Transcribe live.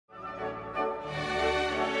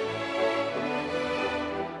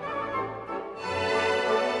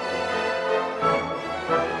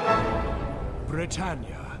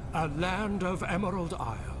Britannia, a land of emerald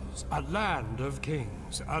isles, a land of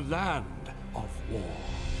kings, a land of war.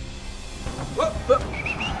 Whoop, whoop.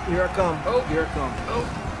 Here I come. Oh, here I come. Oh.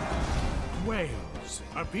 Wales,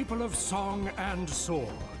 a people of song and sword,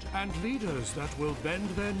 and leaders that will bend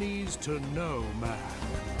their knees to no man.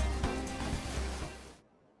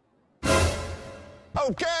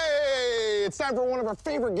 Okay, it's time for one of our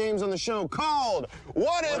favorite games on the show called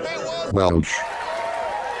What If It Was Welsh.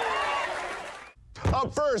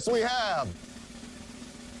 Up first, we have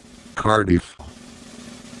Cardiff.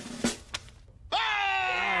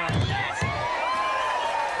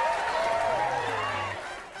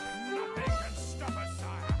 Nothing can stop us,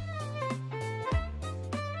 sire.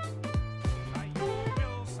 By your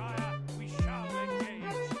will, sire, we shall engage.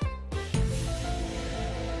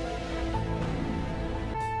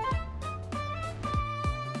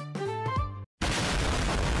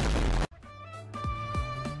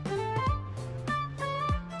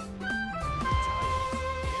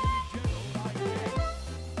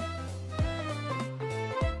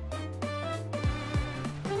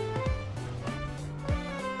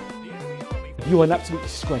 You are an absolute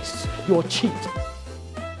disgrace. You're a cheat.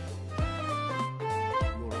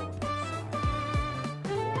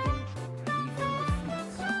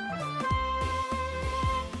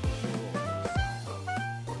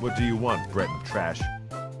 What do you want, Breton trash?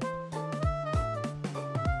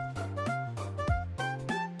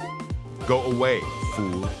 Go away,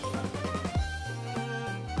 fool.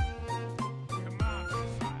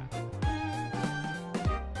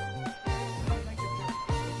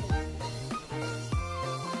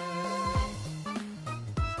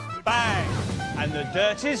 Bang! And the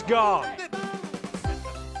dirt is gone.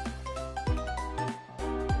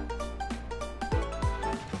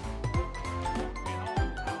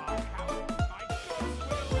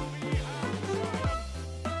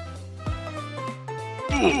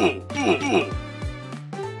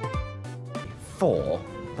 Four?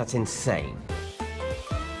 That's insane.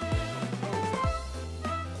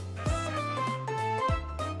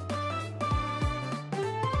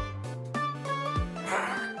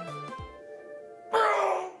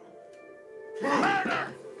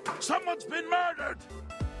 Murder! Someone's been murdered!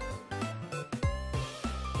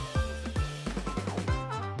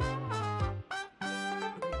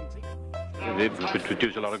 They would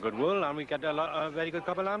produce a lot of good wool, and we get a very good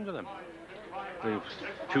couple of lambs with them.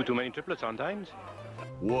 We've too many triplets on times.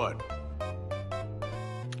 What?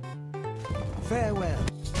 Farewell.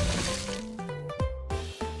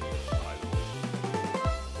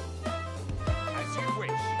 As you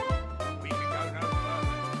wish. We can go no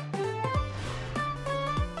further.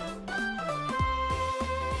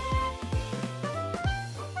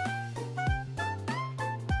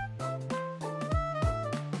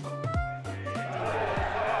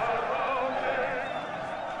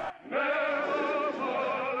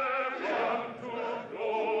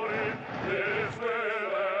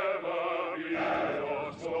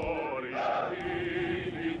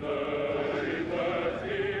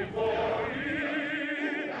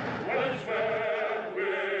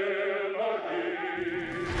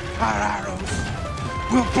 Our arrows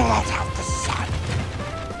will blot out the sun.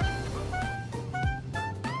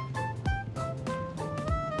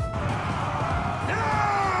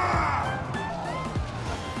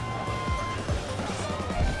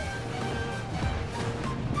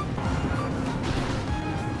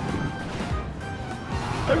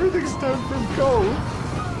 Everything's done from gold.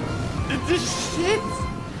 This shit.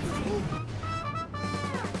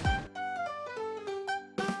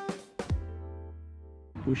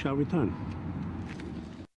 We shall return.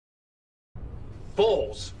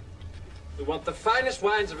 Balls. We want the finest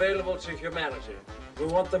wines available to humanity. We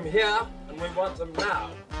want them here, and we want them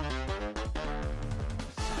now.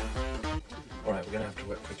 All right, we're going to have to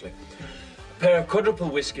work quickly. A pair of quadruple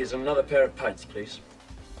whiskies and another pair of pints, please.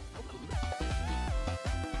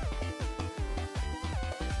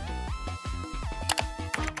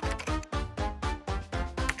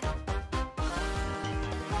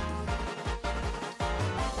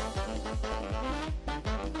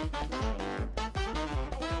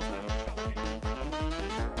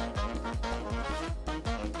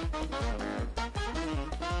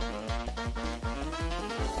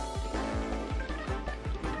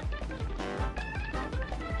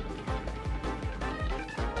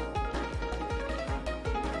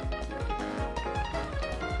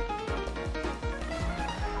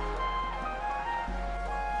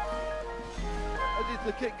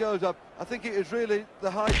 The kick goes up. I think it is really the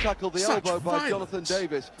high tackle, the elbow by Jonathan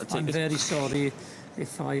Davis. I'm very sorry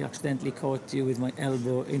if I accidentally caught you with my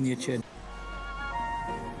elbow in your chin.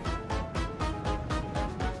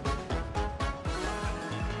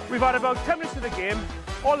 We've had about 10 minutes of the game.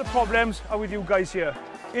 All the problems are with you guys here.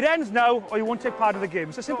 It ends now, or you won't take part of the game.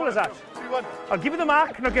 It's as simple as that. I'll give you the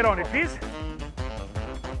mark, and now get on it, please.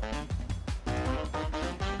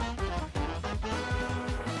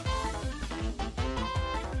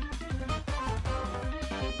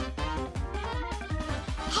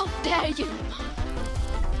 How dare you!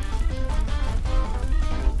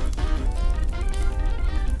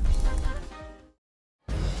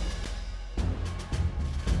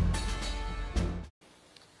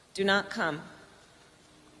 Do not come.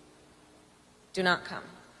 Do not come.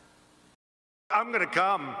 I'm gonna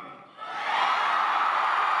come.